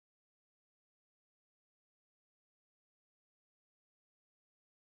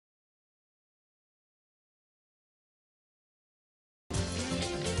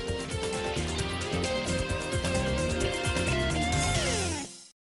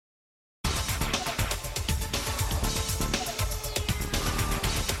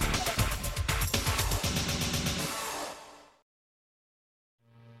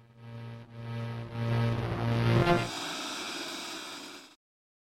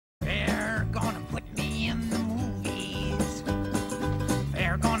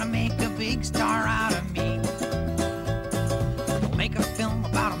big star out of me. We'll make a film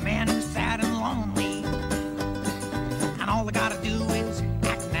about a man who's sad and lonely, and all I gotta do is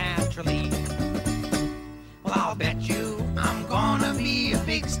act naturally. Well, I'll bet you I'm gonna be a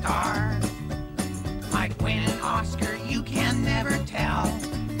big star. Might win an Oscar, you can never tell.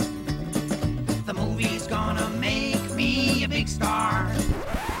 The movie's gonna make me a big star.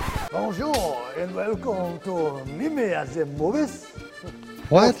 Bonjour and welcome to Mimi at the Movies.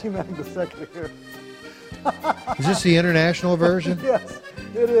 What? Came out the second here. Is this the international version? Yes,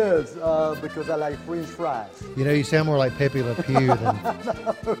 it is, because I like French fries. You know, you sound more like Pepe Le Pew than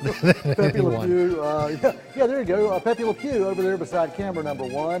Pepe Le anyone. Pew, yeah, there you go. Pepe Le Pew over there beside camera number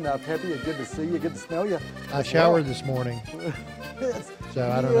one. Pepe, good to see you, good to smell you. I showered this morning,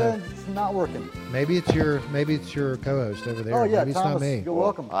 so I don't know. It's not working. Maybe it's your co-host over there. Oh yeah, Maybe it's Thomas, not me. you're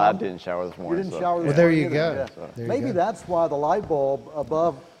welcome. I didn't shower this You morning. didn't so. shower this Well, there morning you either, go. yeah. There you Maybe go. that's why the light bulb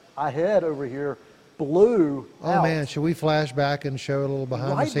above my head over here blew Oh out. man, should we flash back and show a little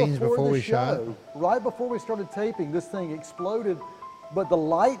behind the scenes before the we shot? show, right before we started taping, this thing exploded, but the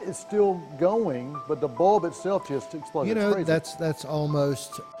light is still going, but the bulb itself just exploded. You It's know, crazy. that's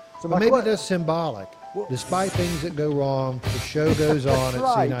almost. So But my maybe que- that's symbolic. Well- Despite things that go wrong, the show goes on at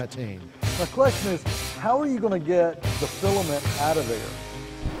Right. C19. My question is, how are you going to get the filament out of there?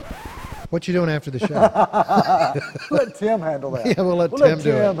 What you doing after the show? Let Tim handle that. Yeah, we'll let Tim do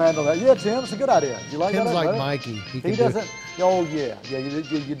it. handle that. Yeah, Tim, it's a good idea. You like Tim's that? like buddy? Mikey. He can He do- doesn't. Oh yeah, yeah.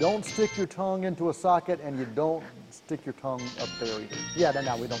 You don't stick your tongue into a socket, and you don't stick your tongue up there either. Yeah,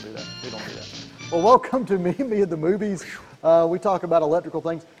 no, we don't do that. We don't do that. Well, welcome to Me at the Movies. We talk about electrical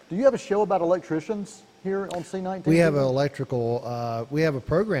things. Do you have a show about electricians here on C19? We have an electrical. We have a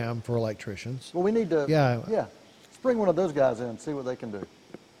program for electricians, Well, we need to. Yeah. Yeah. Let's bring one of those guys in and see what they can do.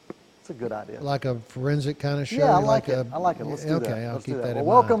 It's a good idea. like a forensic kind of show. Yeah, I like it. a- I like it. Let's do that. Okay, I'll Let's keep do that Well, in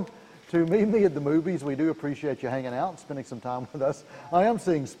welcome mind. to Me at the Movies. We do appreciate you hanging out and spending some time with us. I am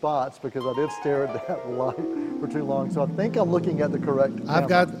seeing spots because I did stare at that light for too long, so I think I'm looking at the correct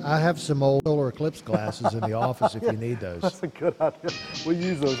camera. I have some old solar eclipse glasses in the office if you need those. That's a good idea. We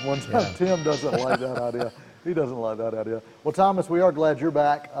use those one time. Yeah. Tim doesn't like that idea. He doesn't like that idea. Well, Thomas, we are glad you're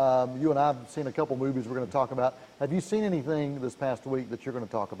back. You and I have seen a couple movies we're going to talk about. Have you seen anything this past week that you're going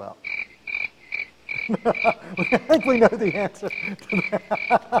to talk about? I think we know the answer to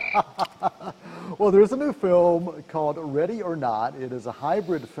that. Well, there's a new film called Ready or Not. It is a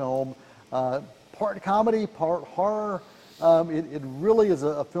hybrid film, part comedy, part horror. It really is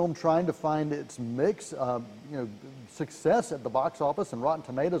a film trying to find its mix. Success at the box office, and Rotten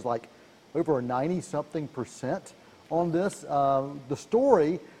Tomatoes like over a 90-something% on this. The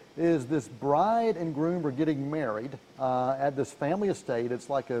story is this bride and groom are getting married at this family estate. It's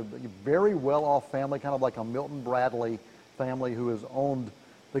like a very well-off family, kind of like a Milton Bradley family who has owned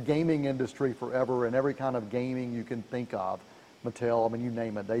the gaming industry forever and every kind of gaming you can think of. Mattel, I mean, you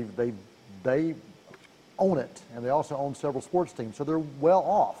name it. They own it, and they also own several sports teams, so they're well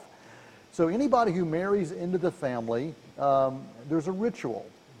off. So anybody who marries into the family, there's a ritual.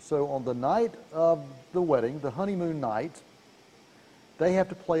 So on the night of the wedding, the honeymoon night, they have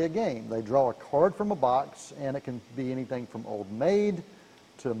to play a game. They draw a card from a box, and it can be anything from Old Maid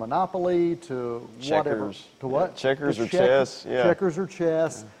to Monopoly to whatever. Checkers. To what? Yeah, checkers To or chess, yeah. Checkers or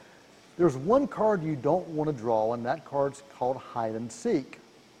chess. There's one card you don't want to draw, and that card's called hide and seek.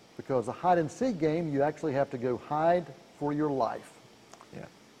 Because a hide and seek game, you actually have to go hide for your life. Yeah.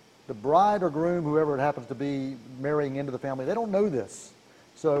 The bride or groom, whoever it happens to be marrying into the family, they don't know this.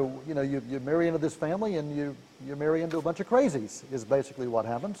 So, you marry into this family and you marry into a bunch of crazies is basically what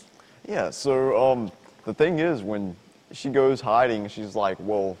happens. Yeah, so the thing is, when she goes hiding, she's like,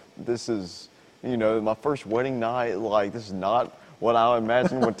 well, this is, my first wedding night, like, this is not what I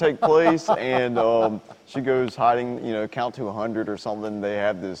imagined would take place. And she goes hiding, count to 100 or something. They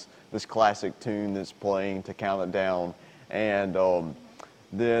have this classic tune that's playing to count it down. And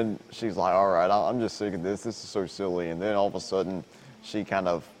then she's like, all right, I'm just sick of this. This is so silly. And then all of a sudden, she kind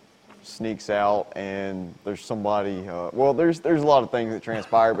of sneaks out, and there's somebody. There's a lot of things that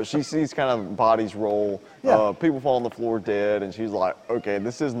transpire, but she sees kind of bodies roll. Yeah. People fall on the floor dead, and she's like, "Okay,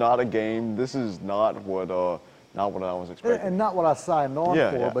 this is not a game. This is not what I was expecting." And not what I signed on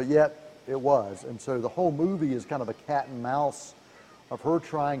Yeah, for, yeah. but yet it was. And so the whole movie is kind of a cat and mouse of her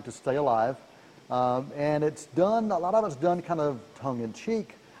trying to stay alive. And it's done, a lot of it's done kind of tongue in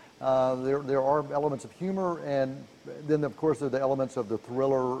cheek. There are elements of humor, and then of course there are the elements of the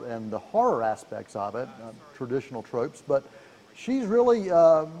thriller and the horror aspects of it, traditional tropes. But she's really,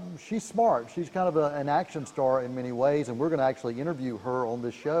 she's smart. She's kind of an action star in many ways, and we're going to actually interview her on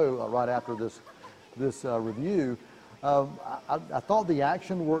this show right after this review. I thought the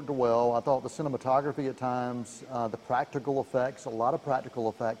action worked well. I thought the cinematography at times, the practical effects, a lot of practical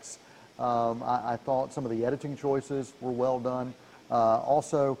effects. I thought some of the editing choices were well done.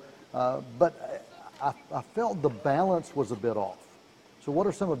 But I felt the balance was a bit off. So what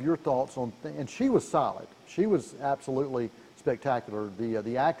are some of your thoughts on, and she was solid. She was absolutely spectacular.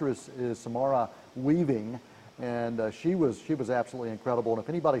 The actress is Samara Weaving, and she was absolutely incredible. And if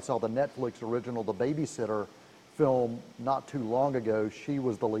anybody saw the Netflix original, The Babysitter film not too long ago, she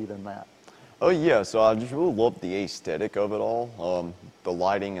was the lead in that. Oh yeah, so I just really loved the aesthetic of it all. The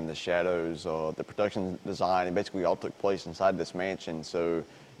lighting and the shadows, the production design, and basically all took place inside this mansion. So,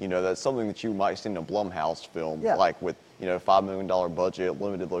 you know, that's something that you might see in a Blumhouse film, Yeah. like with, you know, $5 million budget,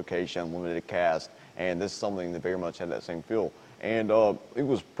 limited location, limited cast, and this is something that very much had that same feel. And it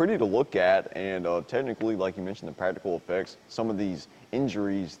was pretty to look at, and technically, like you mentioned, the practical effects, some of these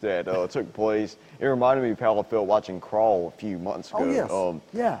injuries that took place, it reminded me of how I felt watching Crawl a few months ago. Oh, yes.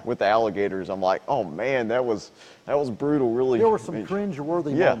 Yeah. With the alligators, I'm like, oh man, that was brutal, really. There were some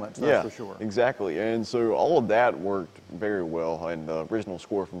cringe-worthy moments, that's for sure. Exactly. And so all of that worked very well, and the original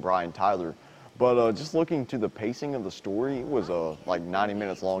score from Brian Tyler. But just looking to the pacing of the story, it was like 90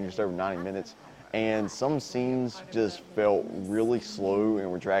 minutes long, just over 90 minutes. And some scenes just felt really slow and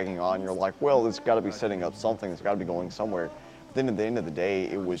were dragging on. You're like, well, it's got to be setting up something. It's got to be going somewhere. But then at the end of the day,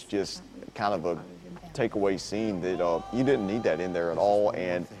 it was just kind of a takeaway scene that you didn't need that in there at all,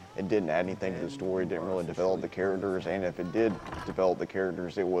 and it didn't add anything to the story. It didn't really develop the characters, and if it did develop the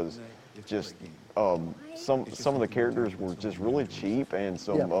characters, it was just some of the characters were just really cheap, and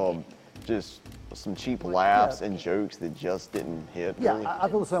just some cheap laughs and jokes that just didn't hit. Yeah, really. I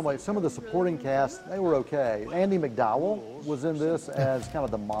feel the same way. Some of the supporting cast, they were okay. Andy McDowell was in this as kind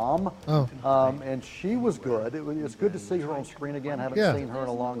of the mom, and she was good. It's good to see her on screen again. Haven't seen her in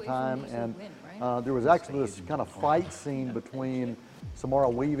a long time. And there was actually this kind of fight scene between Samara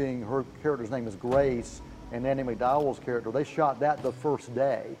Weaving, her character's name is Grace, and Andy McDowell's character. They shot that the first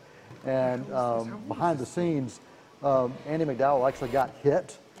day. And behind the scenes, Andy McDowell actually got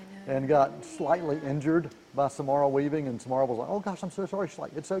hit and got slightly injured by Samara Weaving, and Samara was like, oh gosh, I'm so sorry. She's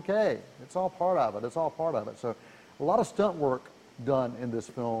like, it's okay. It's all part of it. It's all part of it. So a lot of stunt work done in this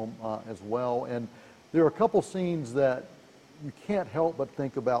film as well. And there are a couple scenes that you can't help but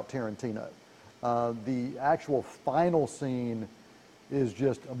think about Tarantino. The actual final scene is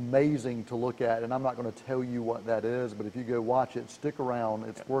just amazing to look at, and I'm not going to tell you what that is, but if you go watch it, stick around.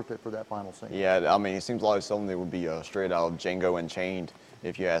 It's worth it for that final scene. Yeah, I mean, it seems like something that would be straight out of Django Unchained,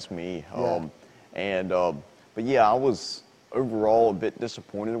 if you ask me. But yeah, I was overall a bit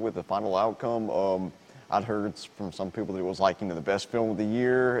disappointed with the final outcome. I'd heard from some people that it was like, you know, the best film of the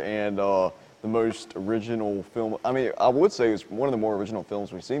year and the most original film. I mean, I would say it's one of the more original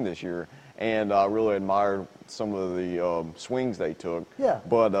films we've seen this year, and I really admired some of the swings they took. Yeah.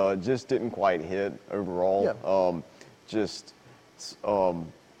 But just didn't quite hit overall. Yeah.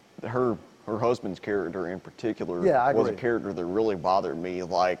 Her husband's character in particular was a character that really bothered me.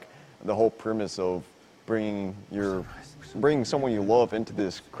 Like the whole premise of bringing someone you love into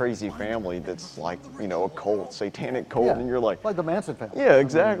this crazy family that's like, you know, a cult, satanic cult, and you're like the Manson family. Yeah,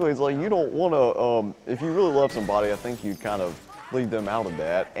 exactly. It's like you don't want to. If you really love somebody, I think you'd kind of leave them out of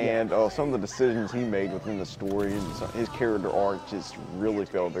that. And some of the decisions he made within the story, and his character arc just really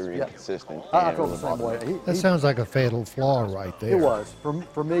felt very inconsistent. I felt the same way. That sounds like a fatal flaw right there. It was.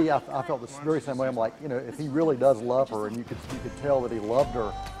 For me, I felt the very same way. I'm like, you know, if he really does love her, and you could tell that he loved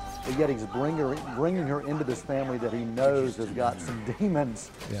her, but yet he's bringing her into this family that he knows has got some demons,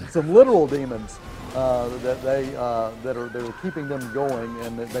 some literal demons that are keeping them going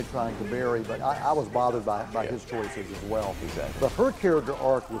and that they're trying to bury. But I was bothered by his choices as well. Exactly. But her character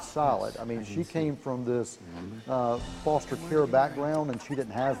arc was solid. I mean, she came from this foster care background, and she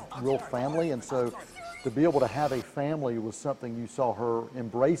didn't have real family, and so to be able to have a family was something you saw her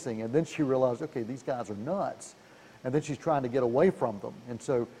embracing. And then she realized, okay, these guys are nuts, and then she's trying to get away from them. And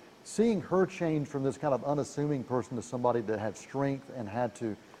so seeing her change from this kind of unassuming person to somebody that had strength and had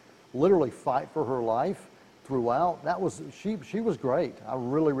to literally fight for her life throughout, that was, she was great. I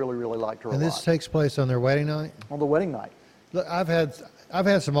really, really, really liked her a lot. And this takes place on their wedding night? On the wedding night. Look, I've had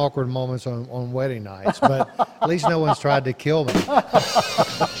some awkward moments on wedding nights, but at least no one's tried to kill me.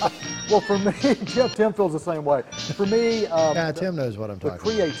 Well, for me, Tim feels the same way. For me, Tim knows what I'm talking about.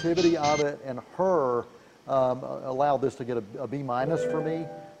 The creativity of it and her allowed this to get a B- for me.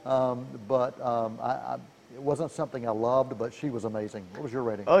 It wasn't something I loved, but she was amazing. What was your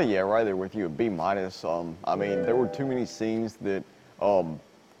rating? Oh yeah, right there with you, a B-. I mean, there were too many scenes that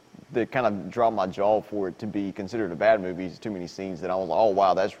that kind of dropped my jaw for it to be considered a bad movie. Too many scenes that I was like, oh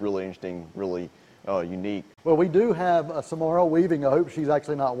wow, that's really interesting, really unique. Well, we do have Samara Weaving. I hope she's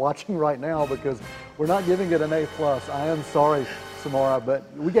actually not watching right now because we're not giving it an A+. I am sorry, Samara, but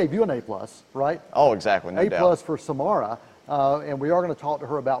we gave you an A+, right? Oh, exactly, no doubt. A+ for Samara. And we are going to talk to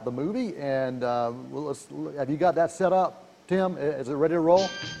her about the movie. And have you got that set up, Tim? Is it ready to roll?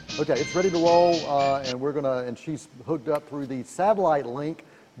 Okay, it's ready to roll. And she's hooked up through the satellite link.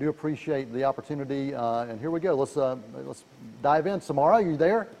 Do appreciate the opportunity. And here we go. Let's dive in. Samara, are you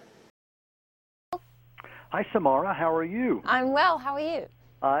there? Hi, Samara. How are you? I'm well. How are you?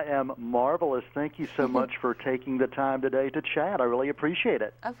 I am marvelous. Thank you so much for taking the time today to chat. I really appreciate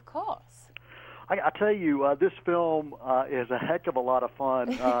it. Of course. I tell you, this film is a heck of a lot of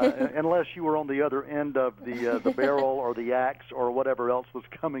fun, unless you were on the other end of the barrel or the axe or whatever else was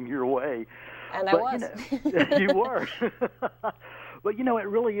coming your way. And I was. You were. But, you know, it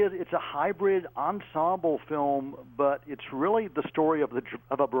really is. It's a hybrid ensemble film, but it's really the story of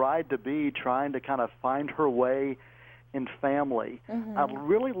a bride-to-be trying to kind of find her way in family. Mm-hmm. I'd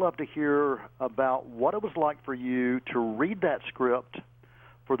really love to hear about what it was like for you to read that script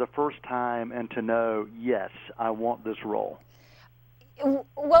for the first time and to know, yes, I want this role.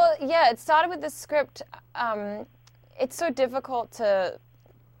 Well, yeah, it started with the script. It's so difficult to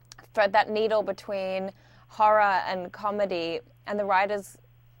thread that needle between horror and comedy, and the writers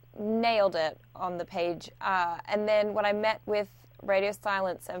nailed it on the page. And then when I met with Radio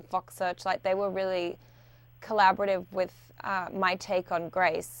Silence and Fox Searchlight, they were really collaborative with my take on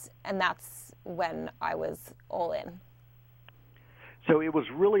Grace, and that's when I was all in. So it was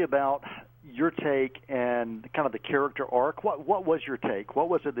really about your take and kind of the character arc. What was your take? What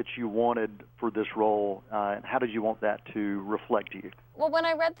was it that you wanted for this role, and how did you want that to reflect you? Well, when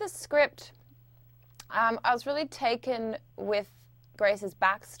I read the script, I was really taken with Grace's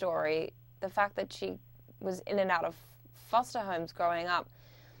backstory, the fact that she was in and out of foster homes growing up.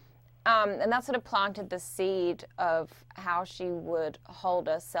 And that sort of planted the seed of how she would hold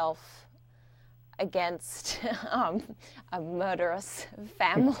herself against a murderous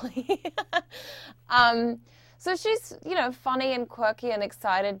family. So she's, you know, funny and quirky and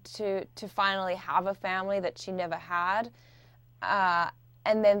excited to finally have a family that she never had.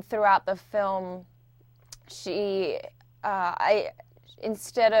 And then throughout the film,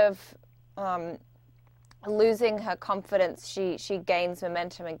 instead of losing her confidence, she gains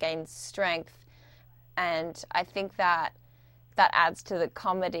momentum and gains strength, and I think that adds to the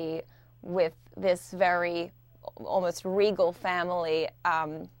comedy with this very almost regal family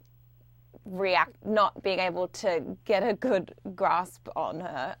not being able to get a good grasp on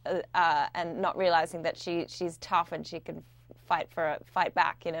her and not realizing that she's tough and she can fight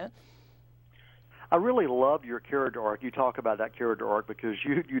back, you know. I really love your character arc. You talk about that character arc because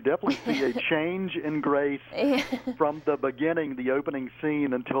you definitely see a change in Grace from the beginning, the opening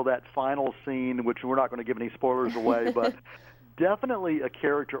scene, until that final scene, which we're not going to give any spoilers away, but definitely a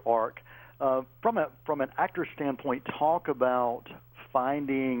character arc. From an actor standpoint, talk about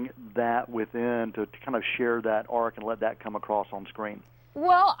finding that within to kind of share that arc and let that come across on screen.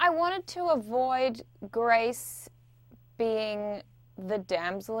 Well, I wanted to avoid Grace being the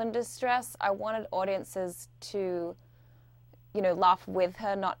damsel in distress. I wanted audiences to, you know, laugh with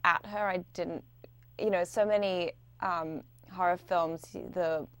her, not at her. I didn't, you know, so many horror films,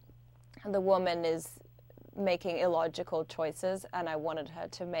 the woman is making illogical choices, and I wanted her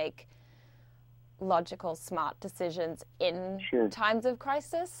to make logical, smart decisions in times of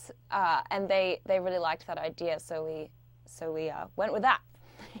crisis. And they really liked that idea, so we went with that.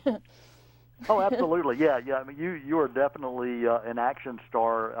 Oh, absolutely, yeah. I mean, you are definitely an action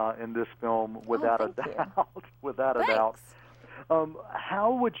star in this film, without a doubt. Without a doubt.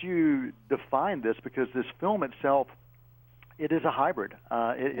 How would you define this? Because this film itself, it is a hybrid.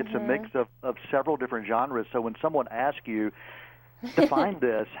 It's a mix of several different genres. So when someone asks you, define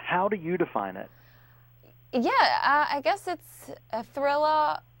this, how do you define it? Yeah, I guess it's a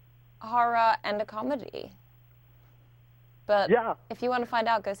thriller, horror, and a comedy. But if you want to find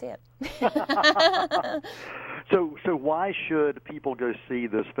out, go see it. So why should people go see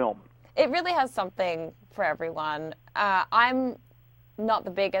this film? It really has something for everyone. I'm not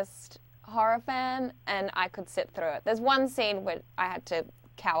the biggest horror fan, and I could sit through it. There's one scene where I had to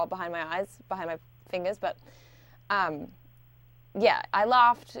cower behind my eyes, behind my fingers, but yeah, I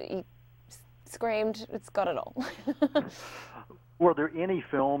laughed, screamed, it's got it all. Were there any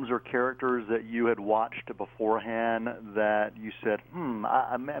films or characters that you had watched beforehand that you said,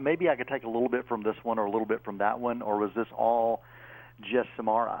 maybe I could take a little bit from this one or a little bit from that one, or was this all just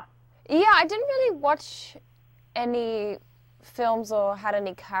Samara? Yeah, I didn't really watch any films or had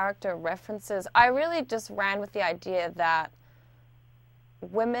any character references. I really just ran with the idea that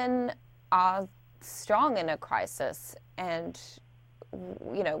women are strong in a crisis, and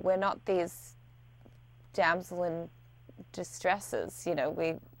you know, we're not these damsel in distresses. You know,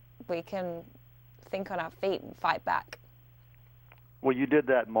 we can think on our feet and fight back. Well, you did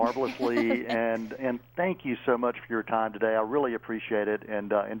that marvelously, and thank you so much for your time today. I really appreciate it,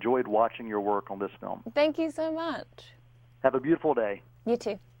 and enjoyed watching your work on this film. Thank you so much. Have a beautiful day. You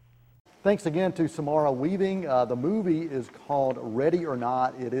too. Thanks again to Samara Weaving. The movie is called Ready or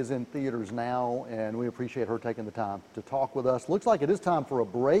Not. It is in theaters now, and we appreciate her taking the time to talk with us. Looks like it is time for a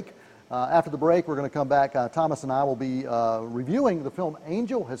break. After the break, we're going to come back. Thomas and I will be reviewing the film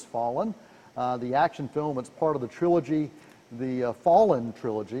Angel Has Fallen, the action film. It's part of the trilogy, the Fallen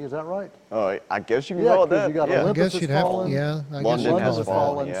trilogy. Is that right? I guess you can call it that. You got Yeah. Olympus I guess you'd Has have Fallen, yeah. I London guess Has you'd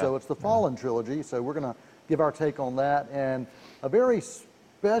Fallen, yeah. So it's the Fallen trilogy. So we're going to give our take on that, and a very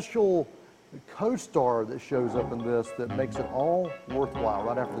special co-star that shows up in this that makes it all worthwhile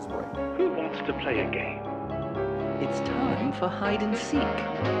right after this break. Who wants to play a game? It's time for hide and seek.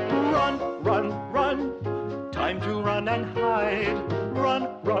 Run, run, run. Time to run and hide.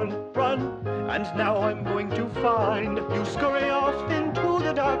 Run, run, run. And now I'm going to find you. Scurry off into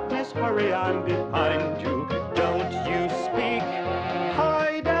the darkness. Hurry, I'm behind you. Don't you speak.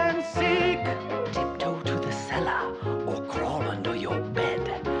 Hide and seek. Tiptoe to the cellar or crawl under your bed.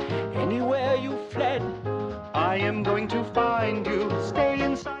 Anywhere you fled, I am going to find you. Stay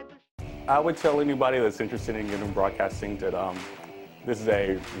inside the... I would tell anybody that's interested in getting broadcasting that this is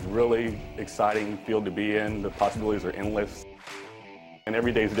a really exciting field to be in. The possibilities are endless. And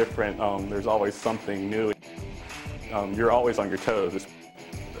every day is different. There's always something new. You're always on your toes.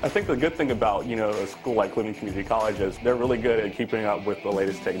 I think the good thing about, a school like Cleveland Community College is they're really good at keeping up with the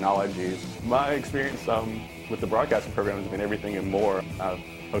latest technologies. My experience with the broadcasting program has been everything and more. I've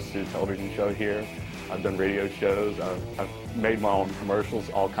hosted a television show here. I've done radio shows. I've made my own commercials,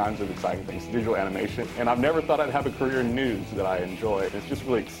 all kinds of exciting things, digital animation. And I've never thought I'd have a career in news that I enjoy. It's just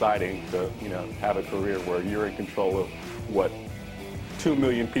really exciting to, have a career where you're in control of what 2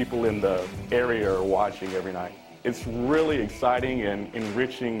 million people in the area are watching every night. It's really exciting and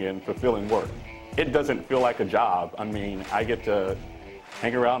enriching and fulfilling work. It doesn't feel like a job. I mean, I get to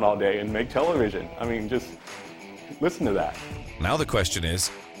hang around all day and make television. I mean, just listen to that. Now the question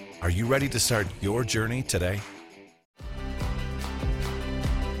is, are you ready to start your journey today?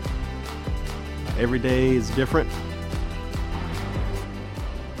 Every day is different.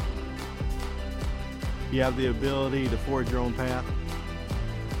 You have the ability to forge your own path.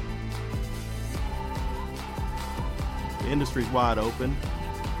 The industry's wide open.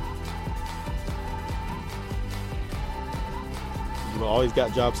 You've always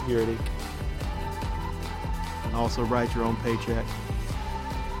got job security. And also write your own paycheck.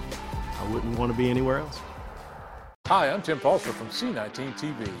 I wouldn't want to be anywhere else. Hi, I'm Tim Foster from C19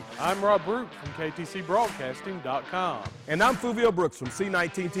 TV. I'm Rob Root from KTCBroadcasting.com. And I'm Fulvio Brooks from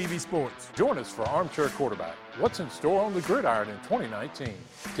C19 TV Sports. Join us for Armchair Quarterback. What's in store on the gridiron in 2019?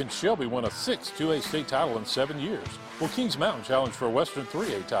 Can Shelby win a 6th 2A state title in 7 years? Will Kings Mountain challenge for a Western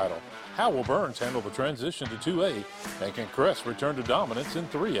 3A title? How will Burns handle the transition to 2A? And can Crest return to dominance in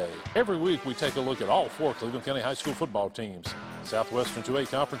 3A? Every week we take a look at all 4 Cleveland County High School football teams. Southwestern 2A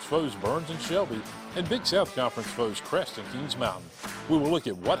Conference foes Burns and Shelby, and Big South Conference foes Crest and Kings Mountain. We will look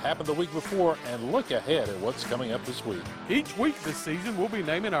at what happened the week before and look ahead at what's coming up this week. Each week this season, we'll be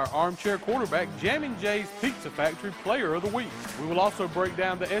naming our armchair quarterback Jammin' Jay's Pizza Factory Player of the Week. We will also break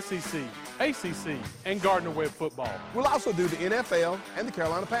down the SEC, ACC, and Gardner-Webb football. We'll also do the NFL and the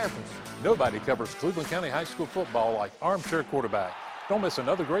Carolina Panthers. Nobody covers Cleveland County High School football like Armchair Quarterback. Don't miss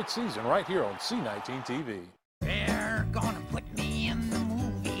another great season right here on C19 TV. They're gonna put me in the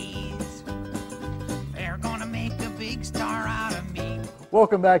movies. They're gonna make a big star out of me.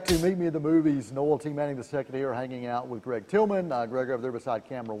 Welcome back to Meet Me at the Movies. Noel T. Manning II here, hanging out with Greg Tillman. Greg over there beside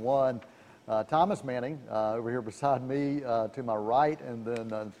camera one. Thomas Manning over here beside me to my right, and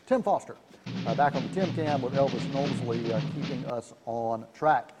then Tim Foster back on the Tim Cam with Elvis Knowlesley keeping us on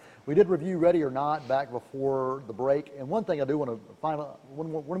track. We did review Ready or Not back before the break, and one thing I do want to find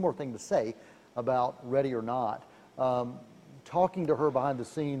one more thing to say about Ready or Not. Talking to her behind the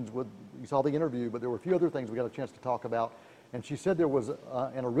scenes, you saw the interview, but there were a few other things we got a chance to talk about, and she said there was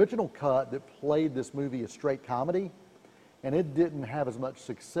an original cut that played this movie as straight comedy, and it didn't have as much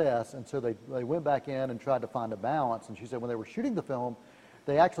success, and so they went back in and tried to find a balance. And she said when they were shooting the film,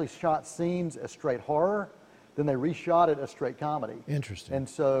 they actually shot scenes as straight horror, then they reshot it as straight comedy. Interesting. And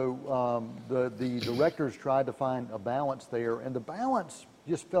so the directors tried to find a balance there, and the balance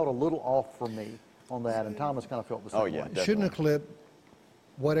just felt a little off for me on that, and Thomas kind of felt the same way. Definitely. Shouldn't a clip,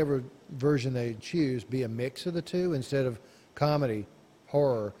 whatever version they choose, be a mix of the two instead of comedy,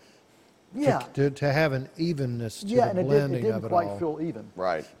 horror? Yeah. To have an evenness to Yeah, the and it blending didn't of it quite all. feel even.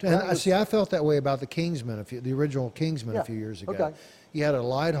 Right. And I see. I felt that way about the Kingsman, the original Kingsman Yeah, a few years ago. okay. You had a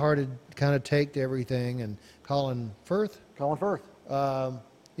lighthearted kind of take to everything, and Colin Firth. Colin Firth.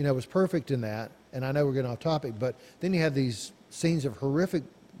 You know, was perfect in that. And I know we're getting off topic, but then you had these scenes of horrific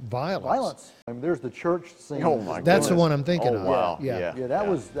violence. I mean, there's the church scene. Oh my That's the goodness. one I'm thinking Oh, of. wow. Yeah. Yeah, that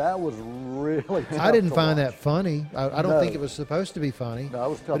was really tough I didn't to find watch. that funny. I don't No. think it was supposed to be funny. No, it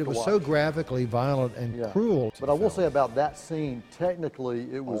was tough But it to was watch. so graphically violent and Yeah. cruel. But I will say about that scene, technically,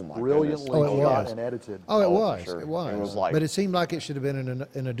 it was my brilliantly goodness. Oh, it shot was. and edited. Oh, it Oh, for was. sure. It was. It was like- but it seemed like it should have been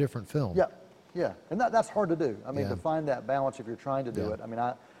in a different film. Yeah, yeah, and that's hard to do. I mean, Yeah. to find that balance if you're trying to do Yeah. it. I mean,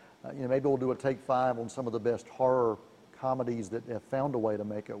 you know, maybe we'll do a take 5 on some of the best horror comedies that have found a way to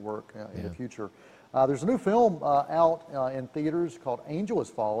make it work in the future. There's a new film out in theaters called Angel Has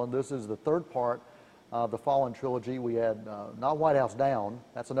Fallen. This is the third part of the Fallen trilogy. We had not White House Down.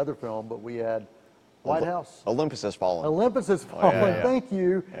 That's another film, but we had White House. Olympus Has Fallen. Olympus Has Fallen. yeah. Thank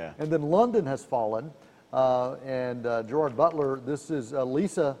you. Yeah. And then London Has Fallen. And Gerard Butler, this is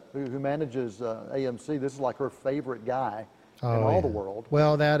Lisa, who manages AMC. This is like her favorite guy in all the world.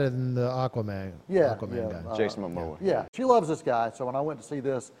 Well, that and the Aquaman. Yeah, Aquaman guy. Jason Momoa. Yeah, she loves this guy. So when I went to see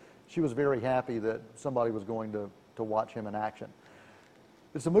this, she was very happy that somebody was going to watch him in action.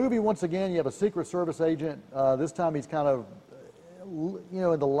 It's a movie, once again, you have a Secret Service agent. This time he's kind of, you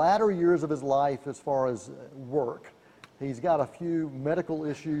know, in the latter years of his life as far as work. He's got a few medical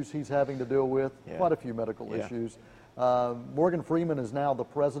issues he's having to deal with, quite a few medical issues. Morgan Freeman is now the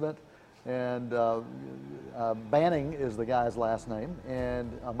president, and Banning is the guy's last name,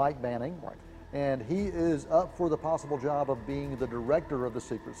 and Mike Banning. Right. And he is up for the possible job of being the director of the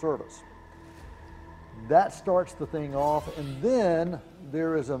Secret Service. That starts the thing off, and then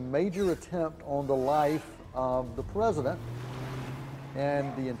there is a major attempt on the life of the president.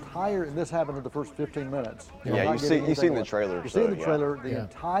 And the entire, and this happened in the first 15 minutes. Yeah, you've seen the trailer. You've so, seen the trailer. The Yeah.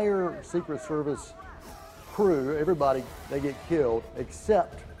 entire Secret Service crew, everybody, they get killed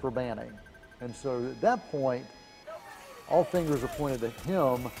except for Banning. And so at that point, all fingers are pointed at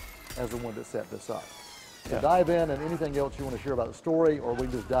him as the one that set this up. So dive in, and anything else you want to share about the story, or we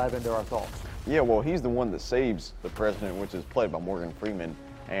can just dive into our thoughts. Yeah, well, he's the one that saves the president, which is played by Morgan Freeman,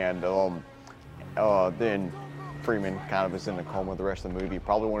 and then Freeman kind of is in a coma the rest of the movie.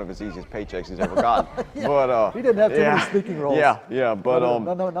 Probably one of his easiest paychecks he's ever gotten. But he didn't have too many speaking roles. Yeah, but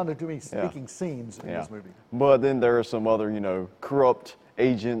not too many speaking scenes in this movie. But then there are some other, corrupt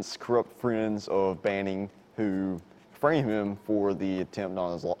agents, corrupt friends of Banning who frame him for the attempt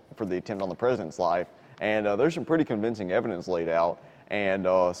on the president's life, and there's some pretty convincing evidence laid out, and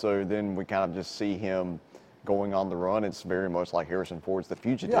so then we kind of just see him going on the run. It's very much like Harrison Ford's The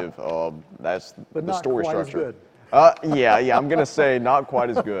Fugitive. That's But the not story quite as structure. good. Yeah, I'm gonna say not quite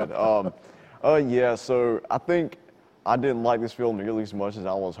as good. So I think I didn't like this film nearly as much as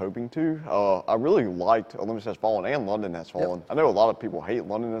I was hoping to. I really liked Olympus Has Fallen and London Has Fallen. I know a lot of people hate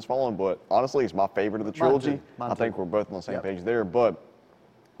London Has Fallen, but honestly, it's my favorite of the trilogy. Mine I think too. we're both on the same page there. But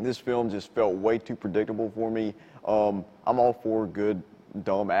this film just felt way too predictable for me. I'm all for good,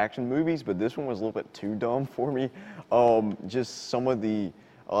 dumb action movies, but this one was a little bit too dumb for me. Just some of the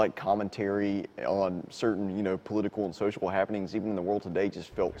commentary on certain, political and social happenings, even in the world today, just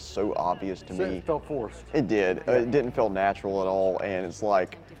felt so obvious to me. It felt forced. It did. It didn't feel natural at all, and it's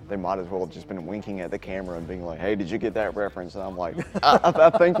like they might as well have just been winking at the camera and being like, "Hey, did you get that reference?" And I'm like, I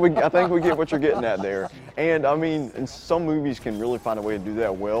think we get what you're getting at there. And I mean, and some movies can really find a way to do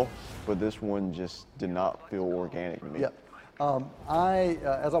that well, but this one just did not feel organic to me. Yep.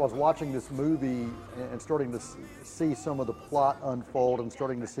 As I was watching this movie and starting to see some of the plot unfold and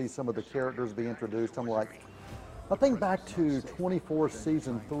starting to see some of the characters be introduced, I'm like, I think back to 24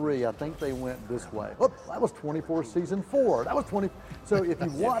 season 3, I think they went this way. Oh, that was 24 season 4. That was 20. So if you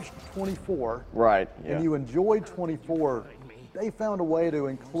watched 24 right, and you enjoyed 24, they found a way to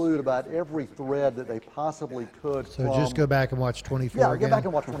include about every thread that they possibly could. So just go back and watch 24 Yeah, again? go back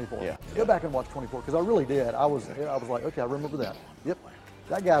and watch 24. Go back and watch 24, because I really did. I was like, okay, I remember that. Yep,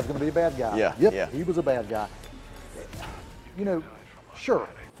 that guy's going to be a bad guy. Yep, he was a bad guy. Sure,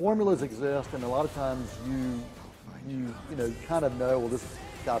 formulas exist, and a lot of times you kind of know, well, this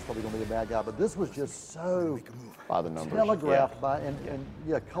guy's probably going to be a bad guy, but this was just so by the numbers, telegraphed by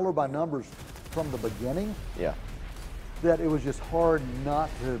and color by numbers from the beginning. Yeah. That it was just hard not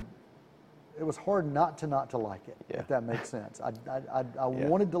to. It was hard not to like it, if that makes sense. I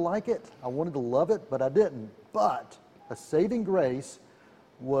wanted to like it, I wanted to love it, but I didn't. But a saving grace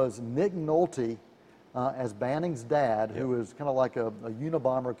was Nick Nolte as Banning's dad, who was kind of like a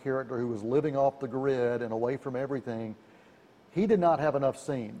Unabomber character who was living off the grid and away from everything. He did not have enough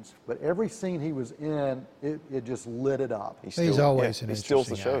scenes, but every scene he was in, it just lit it up. He's always an he steals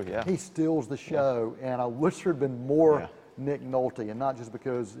the interesting show, actor. yeah. He steals the show, and I wish there had been more Nick Nolte, and not just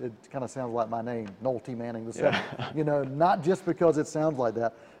because it kind of sounds like my name, Nolte Manning the second. You know, not just because it sounds like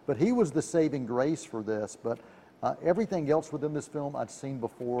that, but he was the saving grace for this. But everything else within this film I'd seen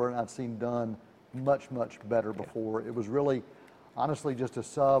before, and I'd seen done much, much better before. It was really, honestly, just a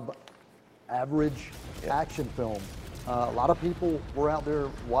sub-average action film. A lot of people were out there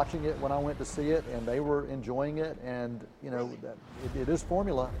watching it when I went to see it, and they were enjoying it. And you know, it is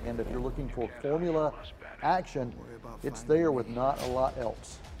formula, and if you're looking for formula action, it's there with not a lot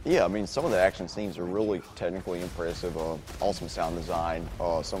else. Yeah, I mean, some of the action scenes are really technically impressive. Awesome sound design.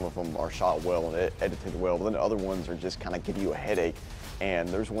 Some of them are shot well and edited well, but then the other ones are just kind of give you a headache. And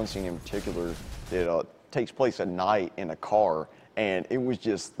there's one scene in particular that takes place at night in a car, and it was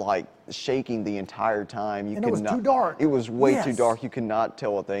just like shaking the entire time. And it was too dark. It was way too dark. You could not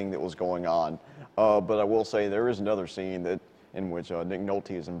tell a thing that was going on. But I will say there is another scene in which Nick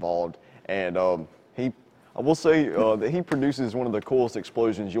Nolte is involved, and I will say that he produces one of the coolest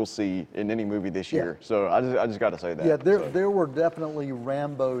explosions you'll see in any movie this year. So I just got to say that. Yeah, there were definitely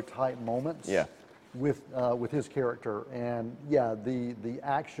Rambo type moments. Yeah. With his character, and yeah, the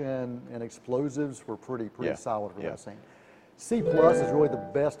action and explosives were pretty solid for that scene. C+ is really the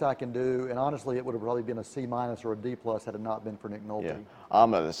best I can do, and honestly, it would have probably been a C- or a D+ had it not been for Nick Nolte. Yeah,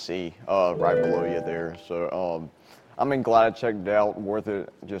 I'm at a C, right below you there. So I'm glad I checked it out. Worth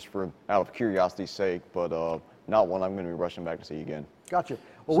it just out of curiosity's sake, but not one I'm going to be rushing back to see again. Gotcha.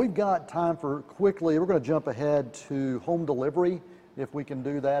 Well, we've got time for quickly. We're going to jump ahead to home delivery. If we can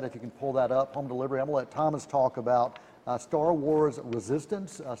do that, if you can pull that up, home delivery. I'm going to let Thomas talk about Star Wars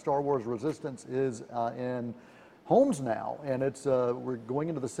Resistance. Star Wars Resistance is in homes now, and it's we're going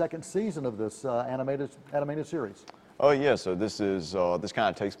into the second season of this animated series. Oh yeah, so this kind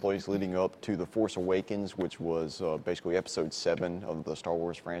of takes place leading up to The Force Awakens, which was basically episode 7 of the Star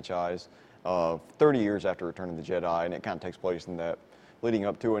Wars franchise, 30 years after Return of the Jedi, and it kind of takes place in that leading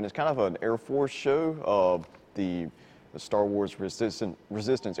up to it. And it's kind of an Air Force show. The Star Wars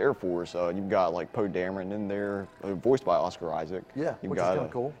Resistance Air Force. You've got like Poe Dameron in there, voiced by Oscar Isaac. Yeah, you've which got, is kind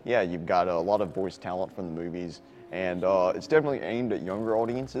of cool. Yeah, you've got a lot of voice talent from the movies, and it's definitely aimed at younger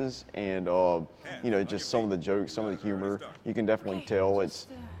audiences. And you know, just some of the jokes, some of the humor, you can definitely tell it's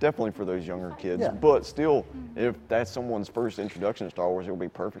definitely for those younger kids. Yeah. But still, if that's someone's first introduction to Star Wars, it'll be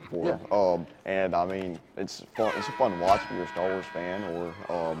perfect for them. And I mean, it's fun. It's a fun watch if you're a Star Wars fan, or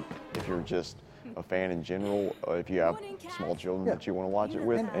if you're just a fan in general, if you have small children that you want to watch it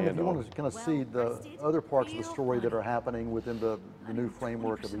with. And if you want to kind of see the other parts of the story that are happening within the new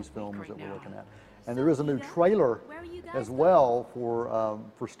framework of these films that we're looking at. And there is a new trailer as well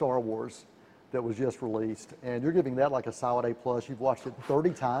for Star Wars that was just released. And you're giving that like a solid A+. You've watched it 30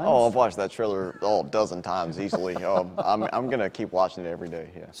 times? Oh, I've watched that trailer a dozen times easily. I'm going to keep watching it every day,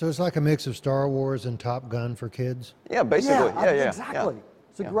 yeah. So it's like a mix of Star Wars and Top Gun for kids? Yeah, basically. Yeah, exactly.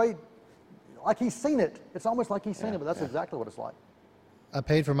 It's a great, like he's seen it. It's almost like he's seen it, but that's exactly what it's like. I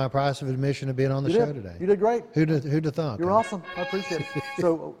paid for my price of admission to being on the show today. You did great. Who'd have thought? You're awesome. I appreciate it.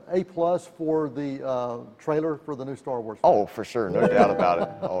 So A+ for the trailer for the new Star Wars film. Oh, for sure. No doubt about it.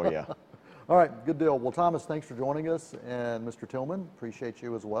 Oh, yeah. All right, good deal. Well, Thomas, thanks for joining us, and Mr. Tillman, appreciate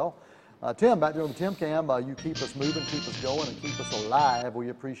you as well. Tim, back there on the Tim Cam, you keep us moving, keep us going, and keep us alive. We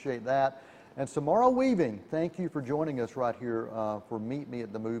appreciate that. And Samara Weaving, thank you for joining us right here for Meet Me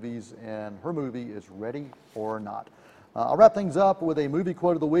at the Movies, and her movie is Ready or Not. I'll wrap things up with a movie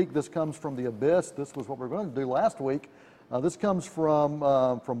quote of the week. This comes from The Abyss. This was what we were going to do last week. This comes from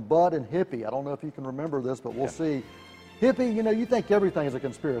Bud and Hippie. I don't know if you can remember this, but we'll see. Hippie, you know, you think everything is a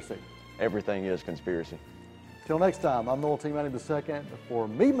conspiracy. Everything is conspiracy. Till next time, I'm Noel T. Manning II for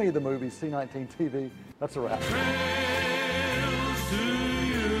Meet Me the Movies, C19 TV. That's a wrap.